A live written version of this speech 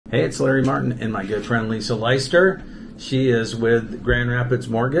Hey, it's Larry Martin and my good friend Lisa Leister. She is with Grand Rapids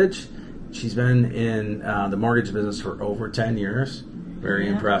Mortgage. She's been in the mortgage business for over 10 years. Very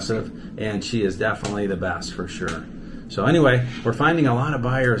impressive. And she is definitely the best for sure. So anyway, we're finding a lot of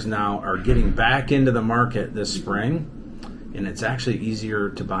buyers now are getting back into the market this spring. And it's actually easier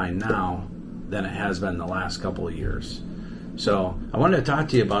to buy now than it has been the last couple of years. So I wanted to talk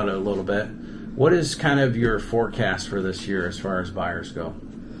to you about it a little bit. What is kind of your forecast for this year as far as buyers go?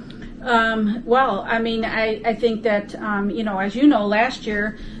 Well, I mean, I think that, as you know, last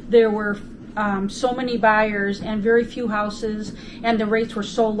year there were so many buyers and very few houses, and the rates were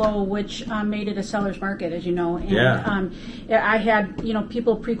so low, which made it a seller's market, as you know. And I had,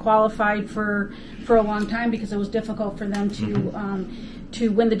 people pre-qualified for a long time because it was difficult for them to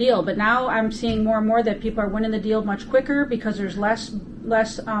win the deal. But now I'm seeing more and more that people are winning the deal much quicker because there's less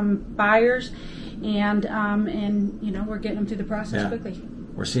buyers, and we're getting them through the process quickly.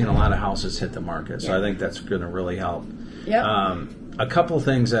 We're seeing a lot of houses hit the market, so I think that's going to really help. Yep. A couple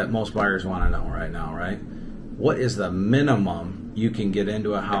things that most buyers want to know right now, right? What is the minimum you can get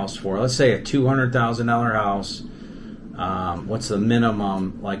into a house for? Let's say a $200,000 house. What's the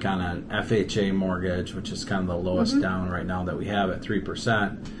minimum, like on an FHA mortgage, which is kind of the lowest down right now that we have at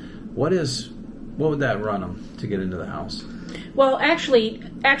 3%? What would that run them to get into the house? Well, actually,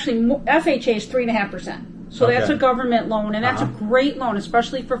 FHA is 3.5%. So that's a government loan, and that's a great loan,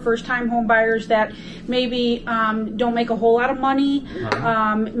 especially for first-time home buyers that maybe don't make a whole lot of money,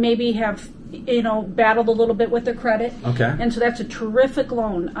 maybe have battled a little bit with their credit. Okay. And so that's a terrific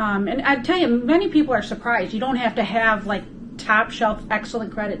loan. And I tell you, many people are surprised. You don't have to have like top shelf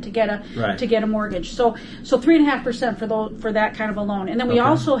excellent credit to get a mortgage. So 3.5% for that kind of a loan. And then we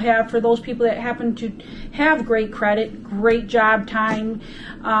also have, for those people that happen to have great credit, great job time,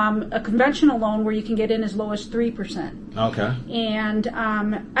 a conventional loan where you can get in as low as 3%. Okay. And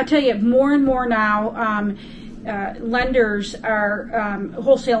I tell you, more and more now, lenders are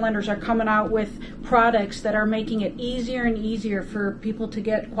wholesale lenders are coming out with products that are making it easier and easier for people to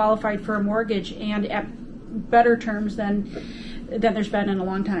get qualified for a mortgage, and at better terms than there's been in a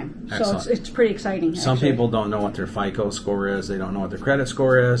long time. Excellent. So it's pretty exciting. Some people don't know what their FICO score is. They don't know what their credit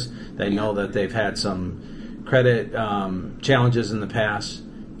score is. They know that they've had some credit challenges in the past.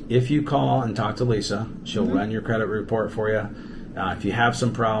 If you call and talk to Lisa, she'll run your credit report for you. If you have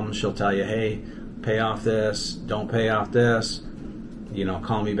some problems, she'll tell you, hey, pay off this, don't pay off this,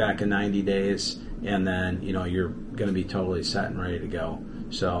 call me back in 90 days, and then, you're going to be totally set and ready to go.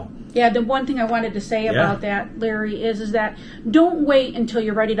 So yeah, the one thing I wanted to say about that, Larry, is that don't wait until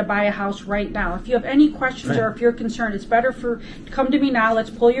you're ready to buy a house right now. If you have any questions or if you're concerned, it's better to come to me now. Let's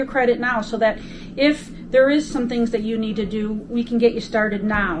pull your credit now, so that if there is some things that you need to do, we can get you started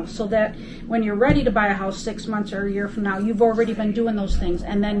now, so that when you're ready to buy a house 6 months or a year from now, you've already been doing those things,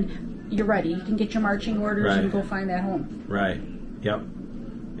 and then you're ready. You can get your marching orders and go find that home. Right. Yep.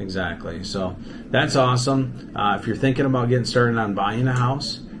 Exactly. So that's awesome. If you're thinking about getting started on buying a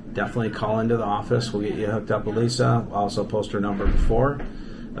house, definitely call into the office. We'll get you hooked up with Lisa. I'll also post her number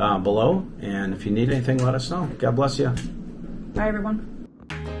below. And if you need anything, let us know. God bless you. Bye, everyone.